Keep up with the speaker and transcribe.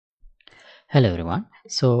Hello everyone.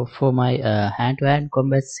 So for my hand-to-hand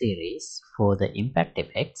combat series for the impact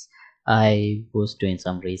effects, I was doing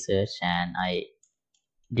some research and I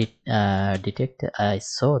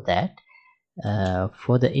saw that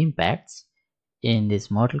for the impacts in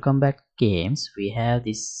this Mortal Kombat games, we have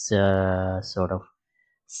this sort of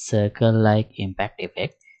circle-like impact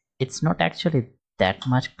effect. It's not actually that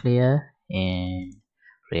much clear in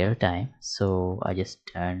real time, so I just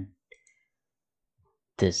turned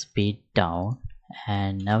the speed down,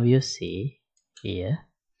 and now you see here,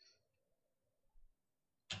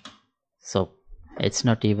 so it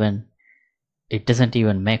doesn't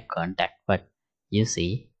even make contact, but you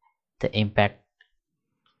see the impact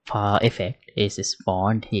effect is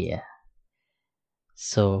spawned here.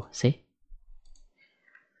 So see,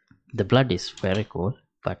 the blood is very cool,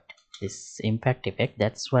 but this impact effect,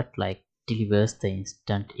 that's what like delivers the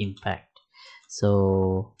instant impact.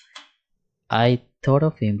 So I thought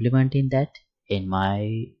of implementing that in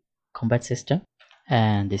my combat system,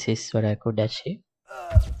 and this is what I could achieve.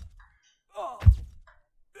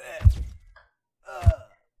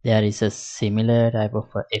 There is a similar type of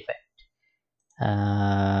effect.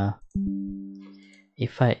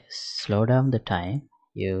 If I slow down the time,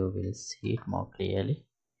 you will see it more clearly.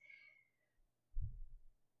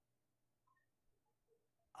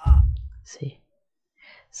 See,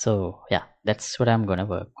 so yeah, that's what I'm gonna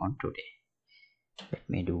work on today. Let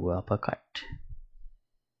me do uppercut.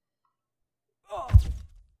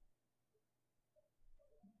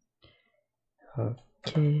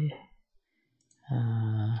 Okay.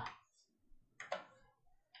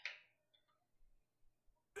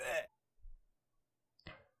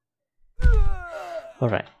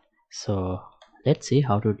 Alright, so let's see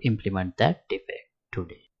how to implement that effect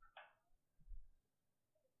today.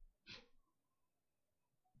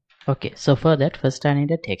 Okay, so for that, first I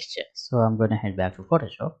need a texture. So I'm gonna head back to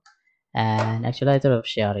Photoshop, and actually I thought of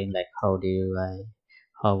sharing like how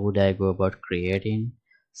would I go about creating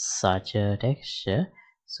such a texture.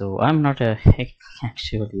 So I'm not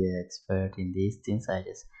actually an expert in these things. I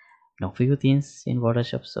just know few things in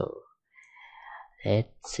Photoshop. So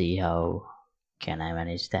let's see how can I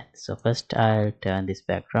manage that. So first I'll turn this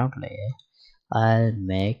background layer. I'll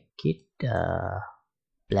make it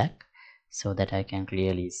black so that I can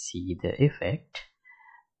clearly see the effect,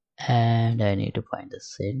 and I need to find the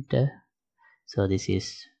center. So this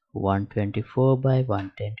is 124 by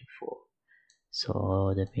 124,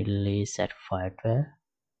 so the middle is at 512.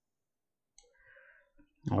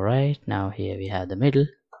 Alright, now here we have the middle.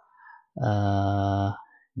 Now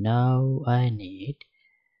I need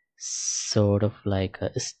sort of like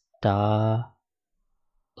a star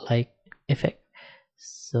like effect,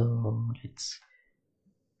 so let's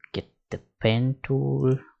get the pen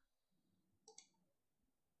tool.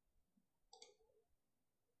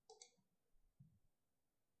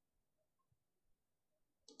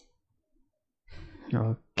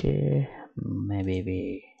 Okay, maybe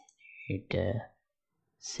we need a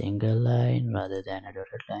single line rather than a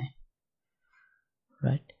dotted line,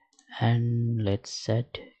 right? And let's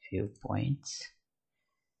set few points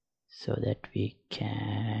so that we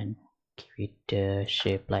can give it a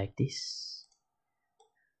shape like this.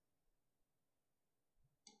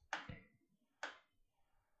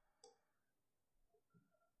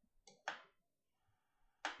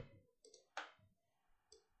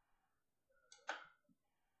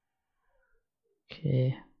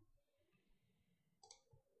 Okay,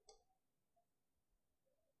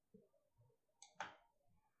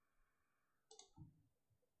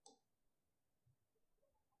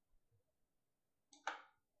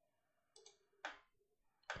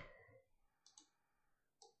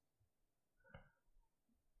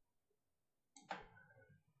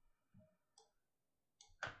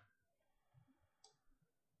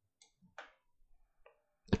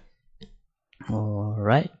 all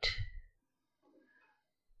right,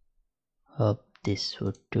 hope this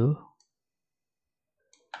would do.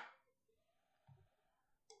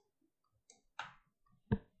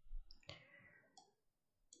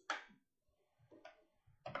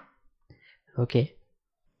 Okay,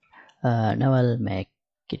 now I'll make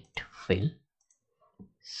it fill.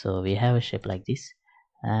 So we have a shape like this,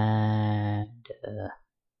 and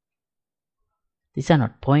these are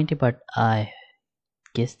not pointy, but I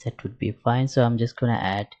guess that would be fine. So I'm just gonna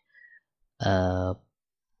add a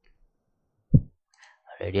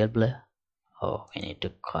radial blur. Oh, we need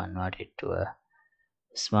to convert it to a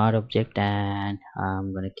smart object, and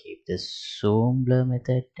I'm gonna keep the zoom blur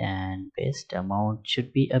method, and best amount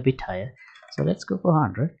should be a bit higher, so let's go for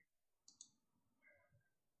 100.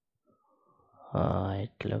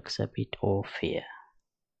 It looks a bit off here,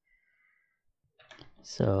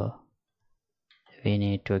 so we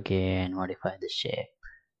need to again modify the shape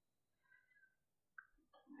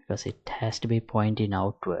because it has to be pointing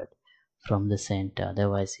outward from the center,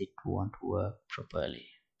 otherwise it won't work properly.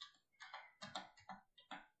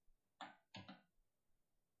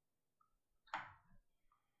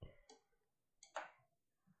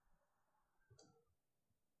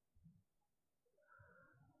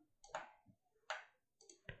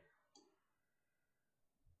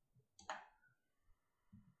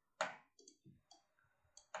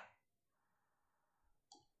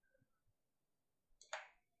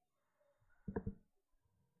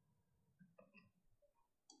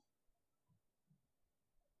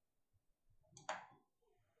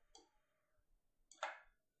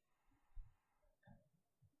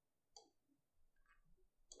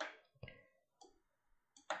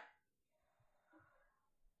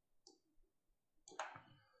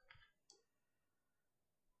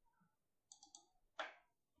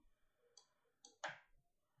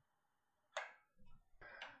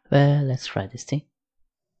 Well, let's try this thing.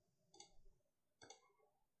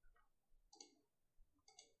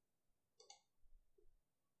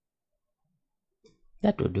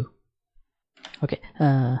 That would do. Okay,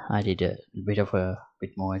 I did a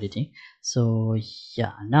bit more editing. So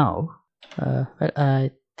yeah, now well,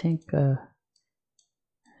 I think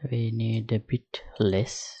we need a bit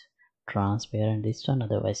less transparent this one,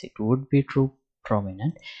 otherwise it would be too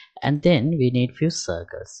prominent. And then we need few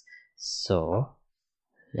circles. So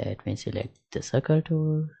let me select the circle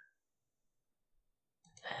tool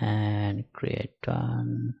and create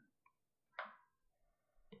one.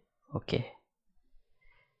 Okay,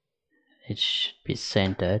 it should be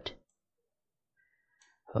centered,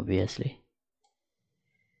 obviously.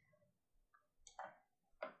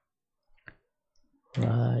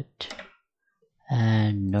 Right,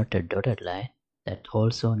 and not a dotted line. That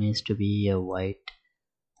also needs to be a white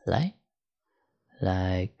line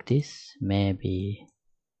like this, maybe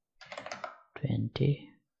 20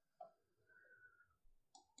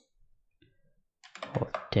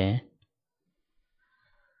 or 10.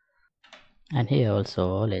 And here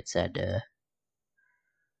also let's add a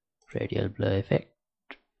radial blur effect.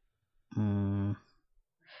 No,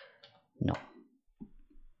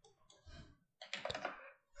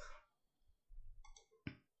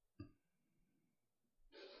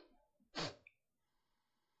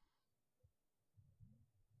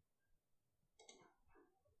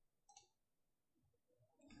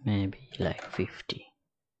 maybe like 50.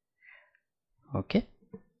 Okay,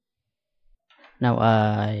 now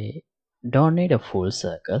I don't need a full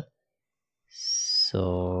circle,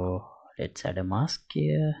 so let's add a mask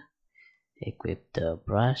here, equip the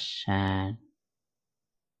brush and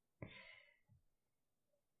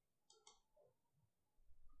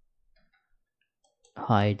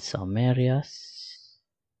hide some areas.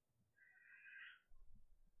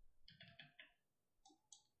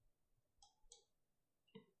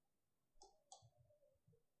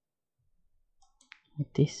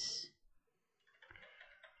 Like this.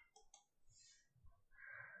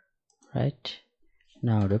 Right,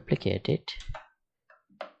 now duplicate it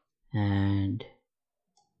and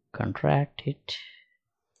contract it,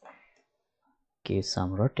 give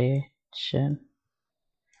some rotation.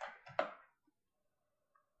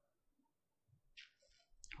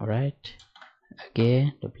 Alright,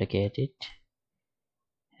 again duplicate it,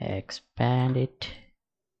 expand it,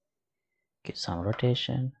 give some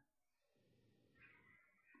rotation.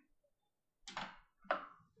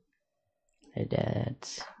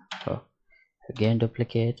 That's again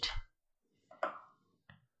duplicate,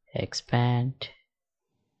 expand,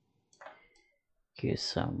 give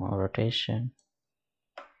some more rotation.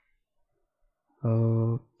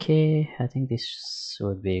 Okay, I think this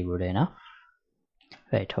would be good enough.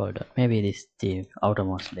 Wait, hold on, maybe the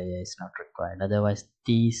outermost layer is not required, otherwise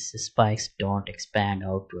these spikes don't expand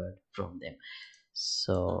outward from them.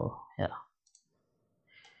 So yeah,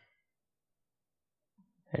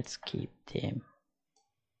 let's keep them.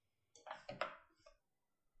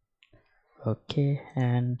 Okay,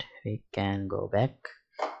 and we can go back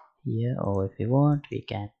here, or if we want we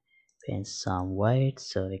can paint some white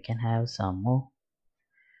so we can have some more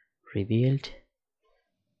revealed,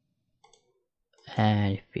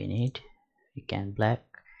 and if we need we can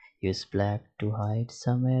use black to hide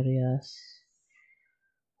some areas.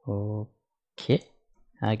 Okay,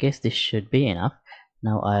 I guess this should be enough.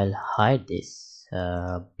 Now I'll hide this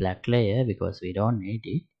black layer because we don't need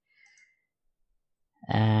it,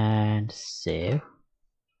 and save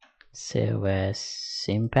as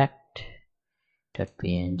impact.png.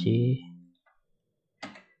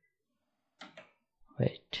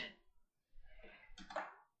 Wait,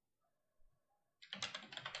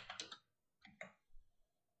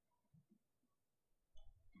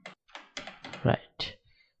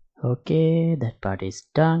 Okay, that part is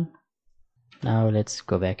done. Now let's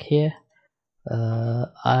go back here.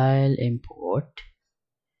 I'll import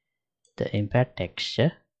the impact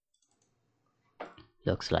texture.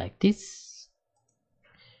 Looks like this.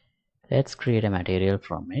 Let's create a material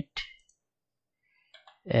from it.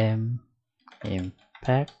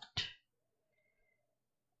 Impact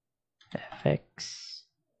FX.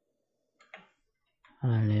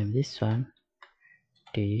 I'll name this one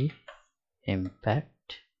T impact.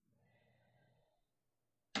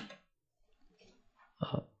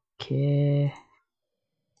 Okay,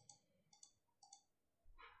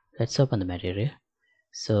 let's open the material.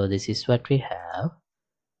 So this is what we have.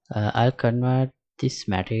 I'll convert this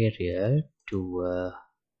material to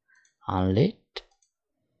unlit,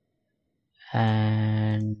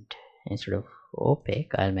 and instead of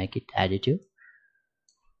opaque I'll make it additive.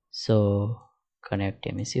 So connect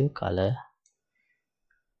emissive color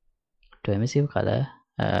to emissive color,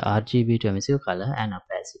 RGB to emissive color, and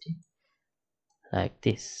opacity like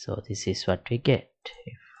this. So this is what we get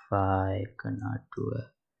if I convert to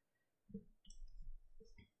a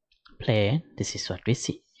plane. This is what we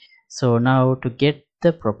see. So now to get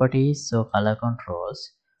the properties of color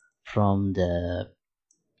controls from the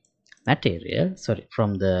material,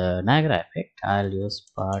 from the Niagara effect, I'll use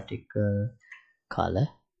particle color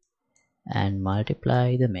and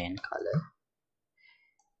multiply the main color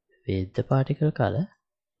with the particle color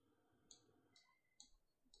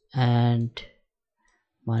and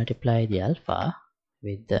multiply the alpha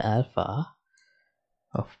with the alpha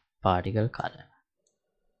of particle color.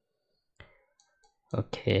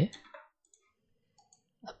 Okay,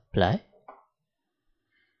 apply.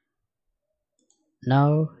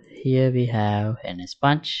 Now here we have an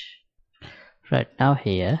sponge. Right now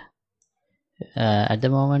here at the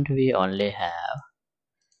moment we only have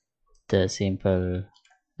the simple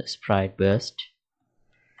sprite burst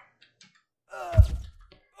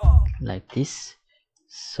like this.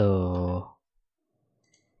 So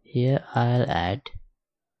here I'll add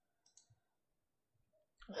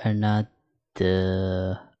another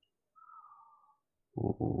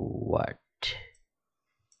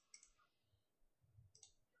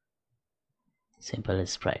simple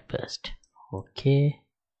sprite burst. Okay,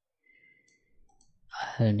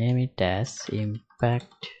 I'll name it as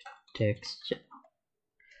impact texture,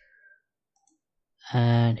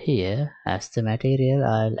 and here as the material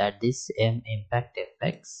I'll add this impact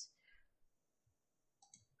FX.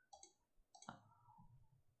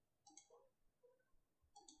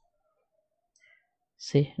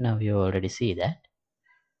 See, now you already see that.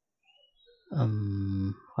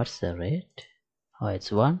 What's the rate? Oh,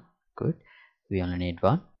 it's 1. Good, we only need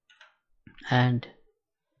 1. And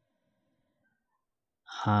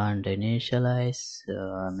initialize,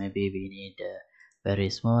 maybe we need a very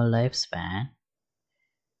small lifespan,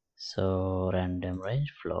 so random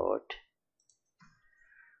range float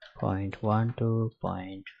 0.1 to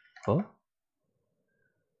 0.4.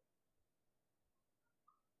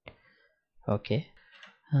 Okay,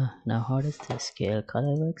 now how does the scale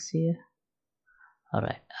color works here?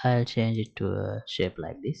 Alright, I'll change it to a shape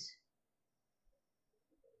like this.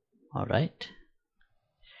 Alright,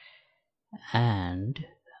 and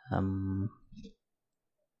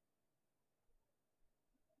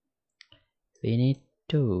we need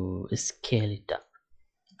to scale it up.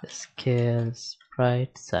 Scale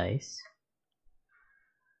sprite size.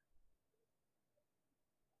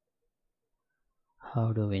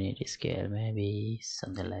 How do we need to scale? Maybe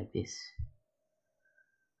something like this.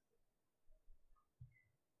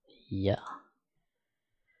 Yeah,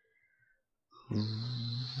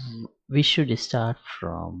 we should start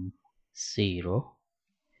from 0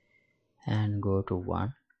 and go to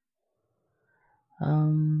 1.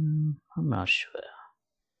 I'm not sure.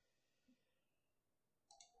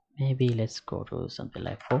 Maybe let's go to something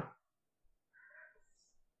like 4.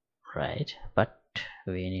 Right, but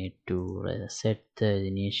we need to set the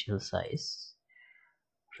initial size.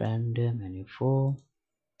 Random and 4,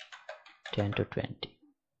 10 to 20.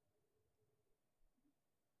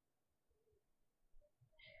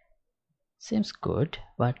 Seems good,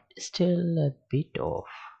 but still a bit off.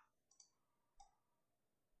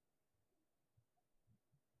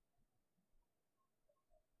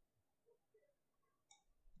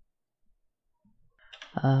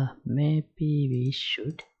 Maybe we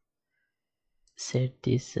should set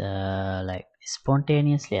this like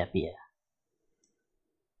spontaneously appear.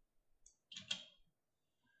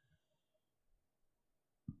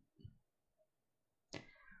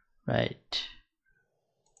 Right.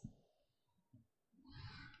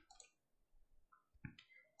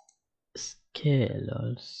 Scale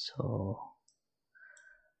also.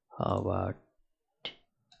 How about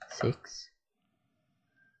 6.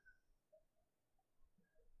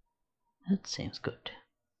 That seems good.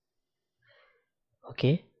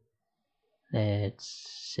 Okay,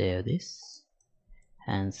 let's save this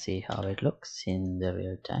and see how it looks in the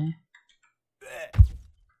real time.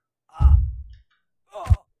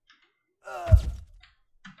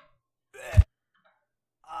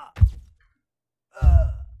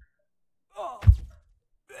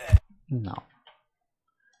 Now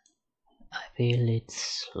I feel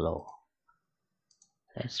it's slow.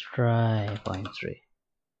 Let's try 0.3.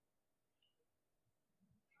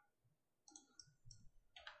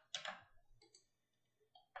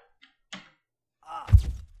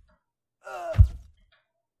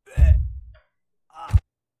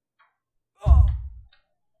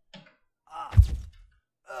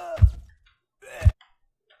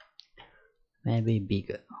 Maybe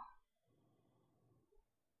bigger.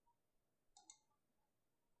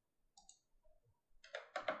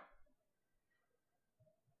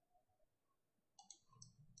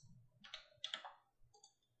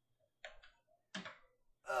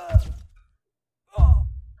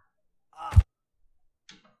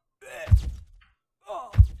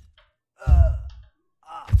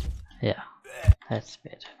 Yeah, that's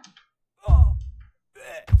better.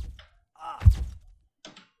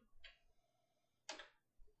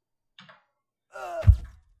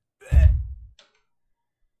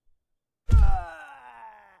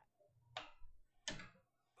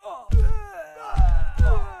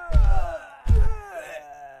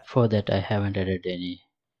 For that I haven't added any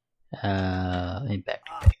impact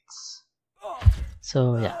effects.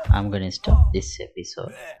 So yeah, I'm gonna stop this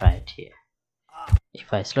episode right here.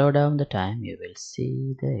 If I slow down the time, you will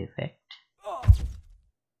see the effect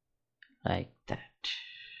like that.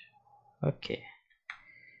 Okay.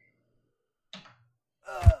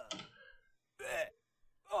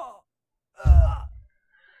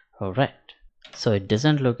 Alright, so it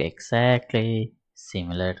doesn't look exactly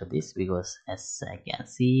similar to this because as I can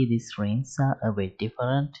see these rings are a bit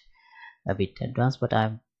different, a bit advanced, but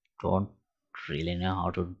I don't really know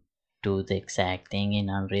how to do the exact thing in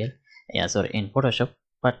Unreal, yeah, sorry, in Photoshop,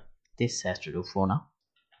 but this has to do for now.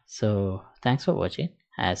 So thanks for watching.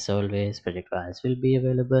 As always, project files will be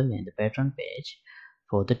available in the Patreon page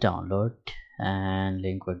for the download, and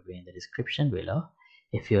link would be in the description below.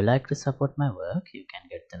 If you like to support my work, you can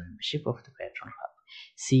get the membership of the Patreon Hub.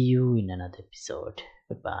 See you in another episode.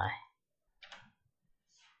 Goodbye.